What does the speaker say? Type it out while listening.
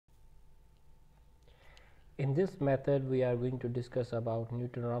In this method, we are going to discuss about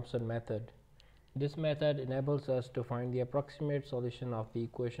Newton Raphson method. This method enables us to find the approximate solution of the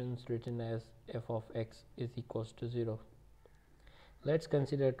equations written as f of x is equals to 0. Let's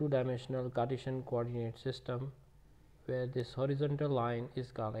consider two-dimensional Cartesian coordinate system where this horizontal line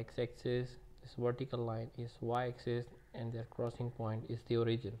is called x-axis, this vertical line is y-axis, and their crossing point is the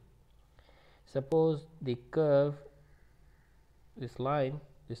origin. Suppose the curve, this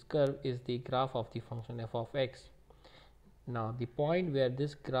curve is the graph of the function f of x. Now the point where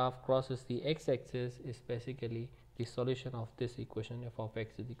this graph crosses the x-axis is basically the solution of this equation f of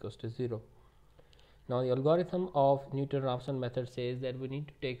x is equals to 0. Now the algorithm of Newton Raphson method says that we need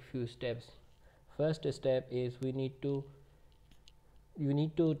to take few steps. First step is you need to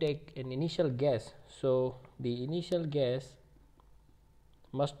take an initial guess. So the initial guess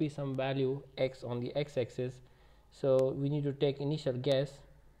must be some value x on the x-axis. So we need to take initial guess.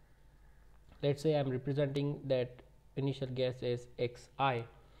 Let's say I am representing that initial guess as xi.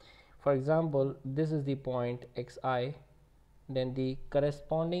 For example, this is the point xi, then the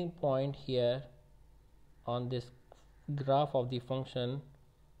corresponding point here on this graph of the function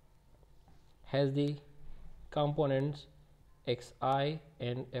has the components xi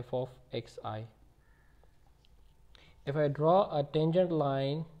and f of xi. If I draw a tangent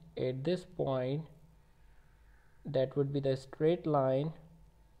line at this point, that would be the straight line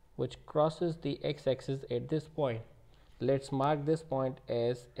which crosses the x-axis at this point. Let's mark this point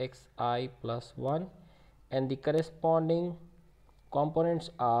as xi plus 1, and the corresponding components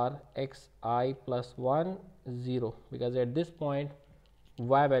are xi plus 1, 0, because at this point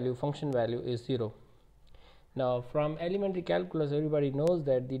y value, function value, is 0. Now from elementary calculus, everybody knows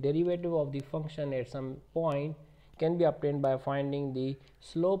that the derivative of the function at some point can be obtained by finding the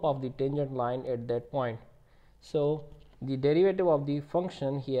slope of the tangent line at that point. So the derivative of the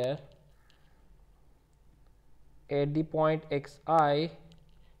function here at the point xi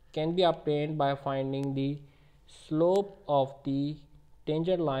can be obtained by finding the slope of the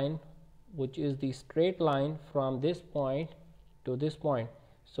tangent line, which is the straight line from this point to this point.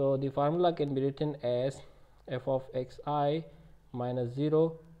 So the formula can be written as f of xi minus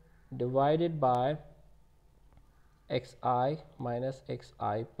 0 divided by xi minus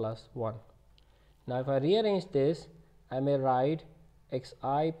xi plus 1. Now if I rearrange this, I may write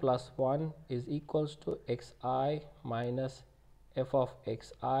xi plus 1 is equals to xi minus f of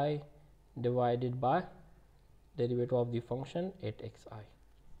xi divided by derivative of the function at xi.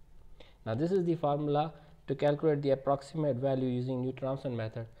 Now this is the formula to calculate the approximate value using Newton Raphson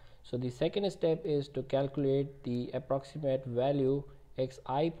method. So the second step is to calculate the approximate value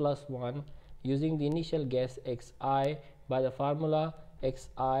xi plus 1 using the initial guess xi by the formula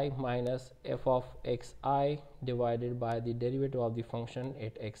xi minus f of xi divided by the derivative of the function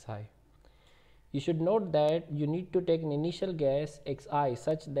at xi. You should note that you need to take an initial guess xi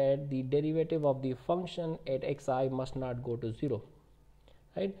such that the derivative of the function at xi must not go to 0.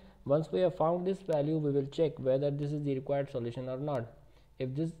 Right? Once we have found this value, we will check whether this is the required solution or not.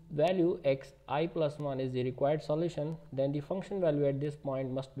 If this value xi plus 1 is the required solution, then the function value at this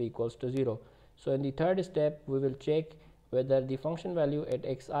point must be equals to 0. So in the third step, we will check whether the function value at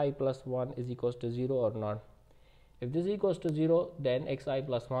xi plus 1 is equals to 0 or not. If this is equals to 0, then xi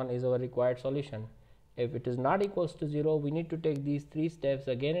plus 1 is our required solution. If it is not equals to 0, we need to take these three steps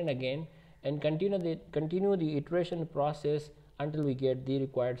again and again and continue the iteration process until we get the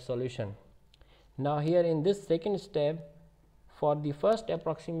required solution. Now here in this second step, for the first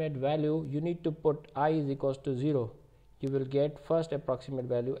approximate value, you need to put I is equals to 0. You will get first approximate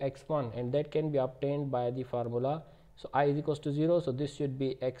value x1, and that can be obtained by the formula. So I is equals to 0, so this should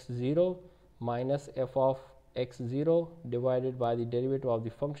be x0 minus f of x0 divided by the derivative of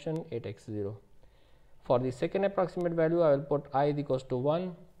the function at x0. For the second approximate value, I will put I is equals to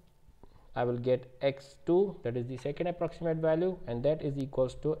 1. I will get x2, that is the second approximate value, and that is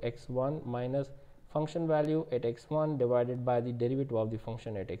equals to x1 minus function value at x1 divided by the derivative of the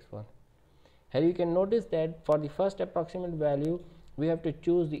function at x1. Here you can notice that for the first approximate value, we have to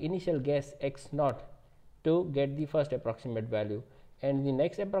choose the initial guess x0 to get the first approximate value, and the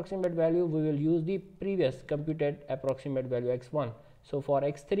next approximate value we will use the previous computed approximate value x1. So for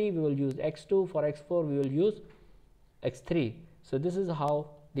x3 we will use x2, for x4 we will use x3. So this is how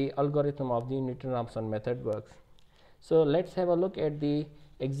the algorithm of the Newton Raphson method works. So let's have a look at the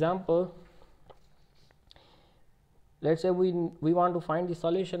example. Let's say we want to find the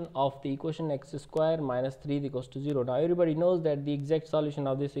solution of the equation x square minus 3 is equals to 0. Now everybody knows that the exact solution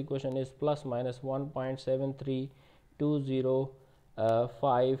of this equation is plus minus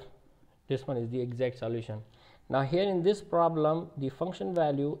 1.73205. This one is the exact solution. Now here in this problem the function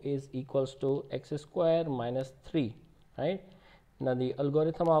value is equals to x square minus 3, right. Now the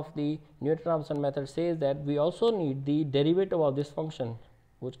algorithm of the Newton Raphson method says that we also need the derivative of this function,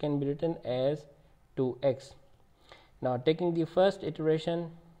 which can be written as 2x. Now taking the first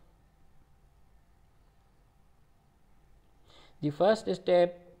iteration, the first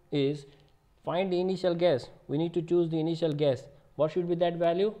step is find the initial guess. We need to choose the initial guess. What should be that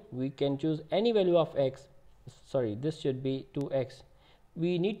value? We can choose any value of x. Sorry, this should be 2x.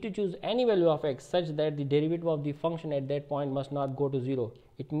 We need to choose any value of x such that the derivative of the function at that point must not go to 0.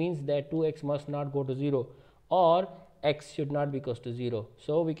 It means that 2x must not go to 0, or x should not be equals to 0.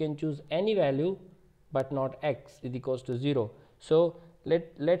 So we can choose any value but not x is equals to 0. So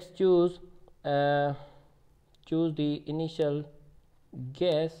let's choose the initial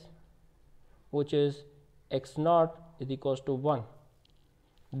guess, which is x naught is equals to 1.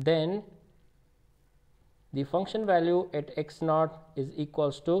 Then the function value at x naught is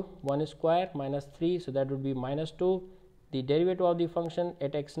equals to 1 square minus 3, so that would be minus 2. The derivative of the function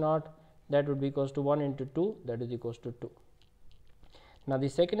at x naught, that would be equals to 1 into 2, that is equals to 2. Now the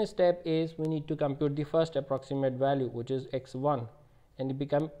second step is we need to compute the first approximate value, which is x1, and it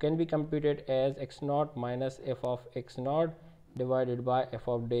can be computed as x naught minus f of x naught divided by f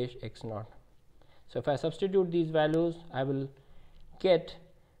of dash x naught. So if I substitute these values, I will get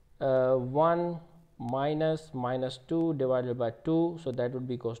 1 minus 2 divided by 2, so that would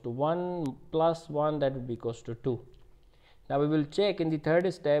be equals to 1 plus 1, that would be equals to 2. Now we will check in the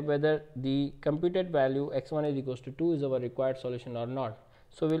third step whether the computed value x1 is equals to 2 is our required solution or not.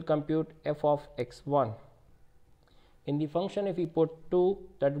 So we will compute f of x1. In the function, if we put 2,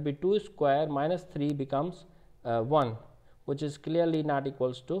 that would be 2 square minus 3 becomes 1, which is clearly not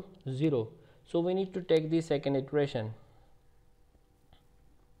equals to 0. So we need to take the second iteration.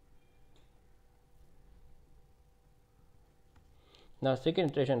 Now second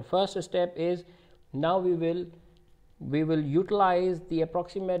iteration, first step is now we will utilize the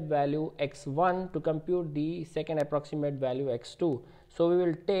approximate value x1 to compute the second approximate value x2. So we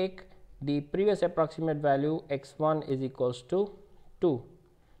will take the previous approximate value x1 is equals to 2.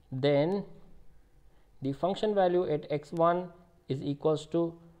 Then the function value at x1 is equals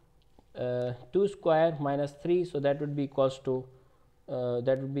to 2 square minus 3, so that would be equals to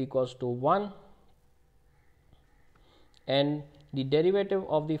 1, and the derivative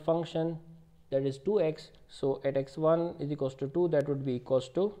of the function, that is 2x, so at x1 is equals to 2, that would be equals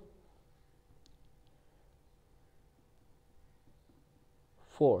to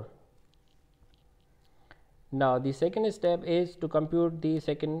 4. Now the second step is to compute the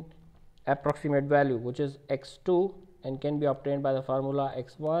second approximate value, which is x2, and can be obtained by the formula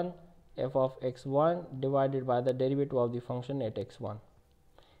x1 f of x1 divided by the derivative of the function at x1.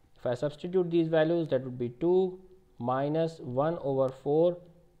 If I substitute these values, that would be 2 minus 1 over 4,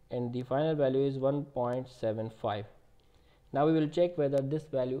 and the final value is 1.75. Now we will check whether this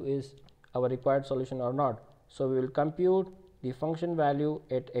value is our required solution or not. So we will compute the function value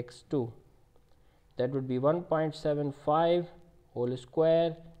at x2, that would be 1.75 whole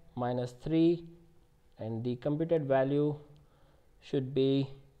square minus 3, and the computed value should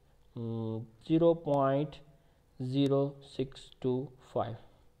be 0.0625,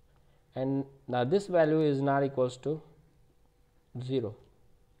 and now this value is not equals to 0.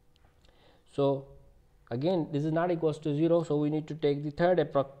 So again this is not equals to 0, so we need to take the third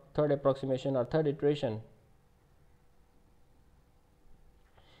approximation or third iteration.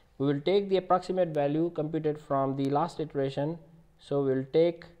 We will take the approximate value computed from the last iteration, so we will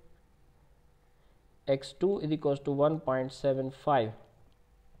take x2 is equals to 1.75.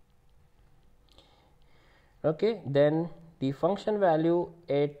 okay, then the function value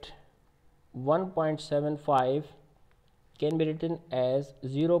at 1.75 can be written as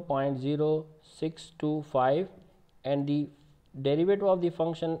 0.0625, and the derivative of the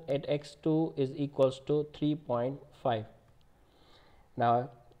function at x2 is equals to 3.5. Now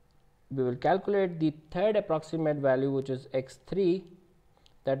we will calculate the third approximate value, which is x3,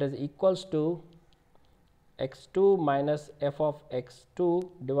 that is equals to x2 minus f of x2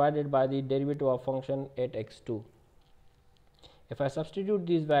 divided by the derivative of function at x2. If I substitute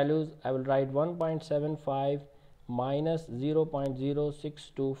these values, I will write 1.75 minus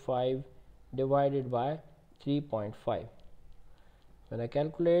 0.0625 divided by 3.5. When I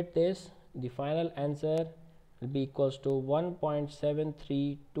calculate this, the final answer will be equals to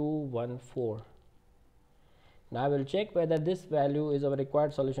 1.73214. Now I will check whether this value is our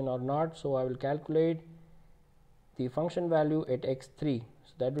required solution or not. So I will calculate the function value at x3,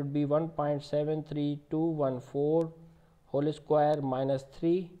 so that would be 1.73214 whole square minus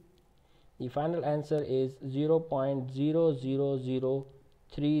 3. The final answer is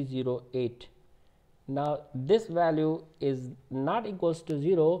 0.000308. Now this value is not equals to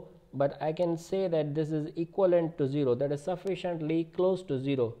 0, but I can say that this is equivalent to 0, that is sufficiently close to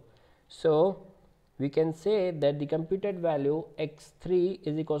 0. So we can say that the computed value x3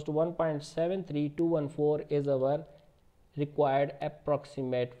 is equals to 1.73214 is our required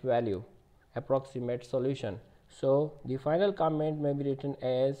approximate value, approximate solution. So the final comment may be written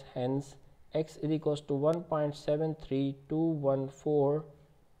as, hence x is equals to 1.73214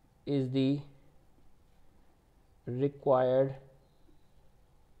 is the required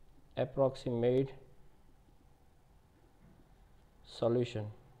approximate solution.